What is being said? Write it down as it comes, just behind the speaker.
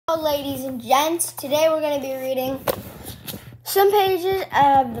Hello, ladies and gents. Today we're going to be reading some pages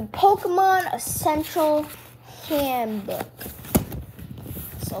of the Pokemon Essential Handbook.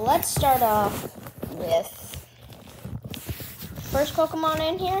 So let's start off with first Pokemon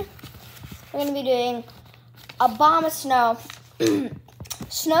in here. We're going to be doing Abomasnow.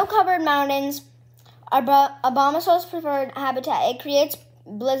 Snow-covered mountains are Abomasnow's preferred habitat. It creates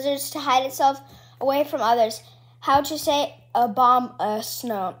blizzards to hide itself away from others. How to say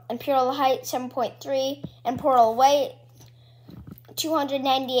Abomasnow. Imperial height 7.3, imperial weight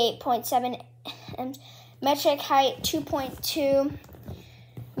 298.7, and metric height 2.2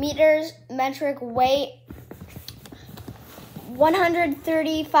 meters, metric weight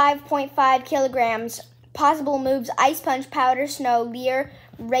 135.5 kilograms. Possible moves: Ice Punch, Powder Snow, Leer,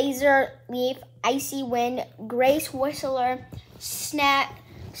 Razor Leaf, Icy Wind, Grace Whistler,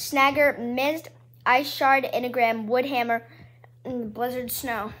 Snagger, Mist, Ice Shard, Enneagram, Wood Hammer, and Blizzard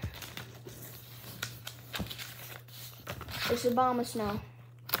Snow. This is Abomasnow.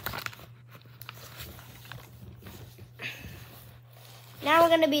 Now we're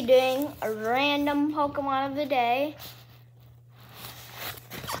going to be doing a random Pokemon of the day.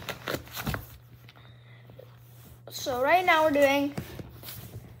 So right now we're doing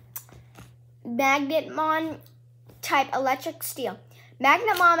Magnemon type Electric Steel.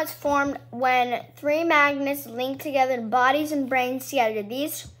 Magnemon is formed when three magnets link together bodies and brains together.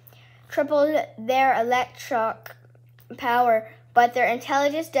 These triple their electric power, but their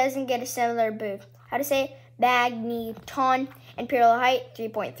intelligence doesn't get a similar boost. How to say Magneton. Imperial height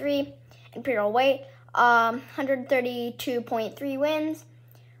 3.3, imperial weight 132.3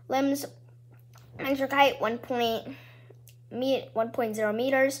 limbs, metric height 1.0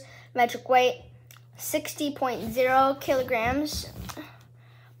 meters, metric weight 60.0 kilograms.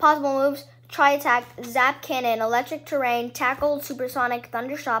 Possible moves: Tri Attack, Zap Cannon, Electric Terrain, Tackle, Supersonic,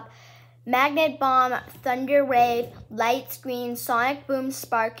 Thunder Shock, Magnet Bomb, Thunder Wave, Light Screen, Sonic Boom,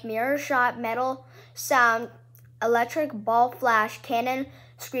 Spark, Mirror Shot, Metal Sound, Electric Ball, Flash, Cannon,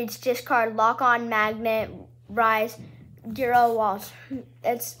 Screech, Discard, Lock On, Magnet, Rise, Gyro Walls.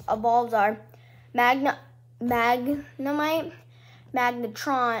 Its evolves are Magnemite,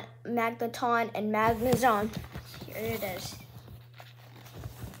 Magneton, and Magnezone. Here it is.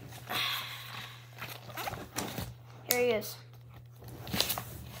 Here he is.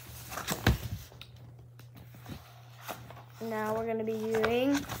 Now we're going to be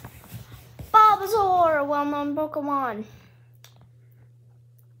doing Bulbasaur, a well-known Pokemon.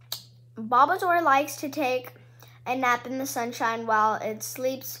 Bulbasaur likes to take a nap in the sunshine while it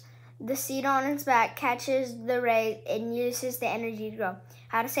sleeps. The seed on its back catches the rays and uses the energy to grow.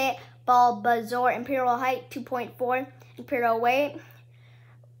 How to say it? Bulbasaur. Imperial height 2.4, imperial weight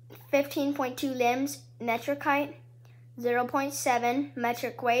 15.2 limbs, metric height 0.7,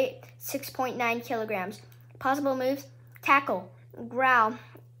 metric weight 6.9 kilograms. Possible moves: Tackle, Growl,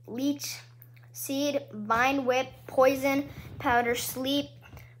 Leech, Seed, Vine Whip, Poison, Powder Sleep,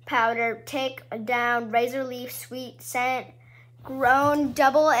 Powder, Take Down, Razor Leaf, Sweet Scent, Groan,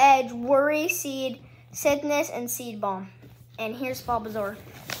 Double Edge, Worry Seed, Sickness, and Seed Bomb. And here's Bulbasaur.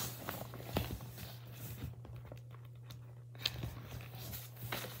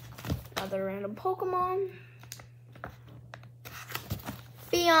 Other random Pokemon.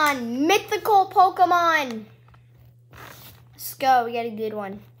 Beyond mythical Pokemon. Let's go, we got a good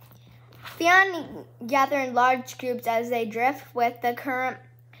one. Beyond gather in large groups as they drift with the current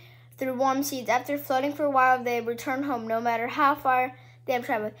through warm seas. After floating for a while, they return home no matter how far they have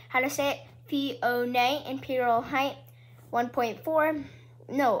traveled. How to say it? Fione. Imperial height 1.4.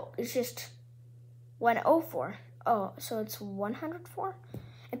 No, it's just 104. Oh, so it's 104.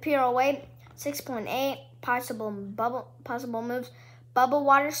 Imperial weight 6.8. Possible moves: Bubble,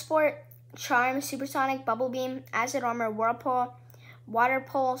 Water Sport, Charm, Supersonic, Bubble Beam, Acid Armor, Whirlpool, Water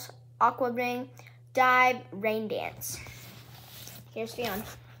Pulse, Aqua Ring, Dive, Rain Dance. Here's Fion.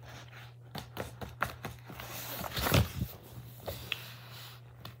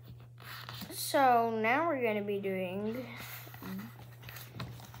 So now we're going to be doing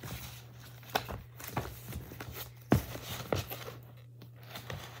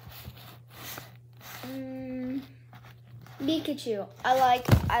Pikachu.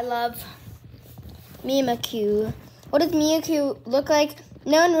 I love Mimikyu. What does Mimikyu look like?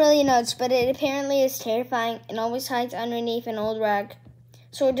 No one really knows, but it apparently is terrifying and always hides underneath an old rag,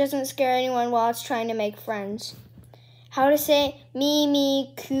 so it doesn't scare anyone while it's trying to make friends. How to say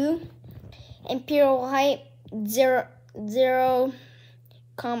Mimikyu. Imperial height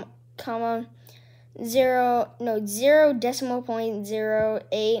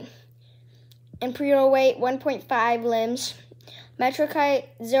 0.08. Imperial weight 1.5 limbs. Metric height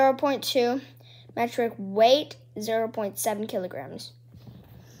 0.2. Metric weight 0.7 kilograms.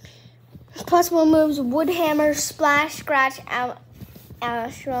 Possible moves: wood hammer, splash, scratch,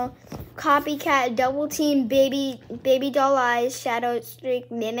 astral, copycat, double team, baby doll eyes, shadow streak,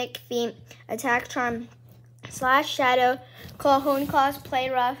 mimic feint, attack charm, slash shadow, claw, hone claws,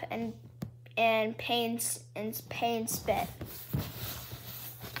 play rough, and pain spit.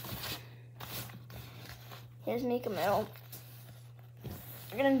 Here's Mika Middle.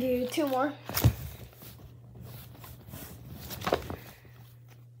 We're gonna do 2 more.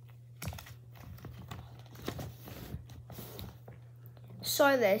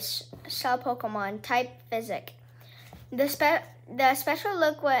 Soilless, Shell Pokemon, type Physic. The special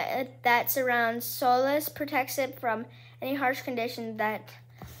liquid that surrounds Soilless protects it from any harsh conditions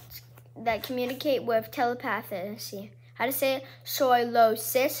that communicate with telepathy. How to say it?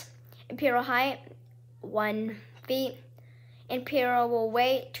 Soillosis. Imperial height 1 feet. Imperial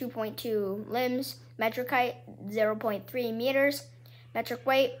weight 2.2 limbs. Metric height 0.3 meters. Metric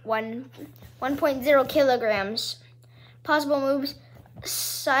weight 1.0 kilograms. Possible moves: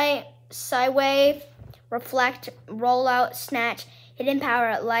 Psywave, Reflect, Rollout, Snatch, Hidden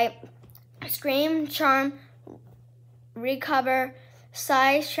Power, Light, Scream, Charm, Recover,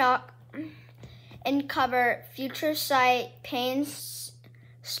 Shock, and Cover, Future Sight, Pain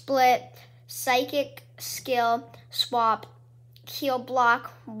Split, Psychic Skill, Swap, Heal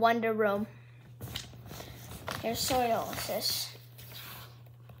Block, Wonder Room. Here's Soillosis.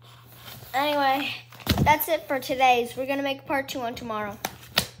 Anyway, that's it for today's. We're going to make part 2 on tomorrow.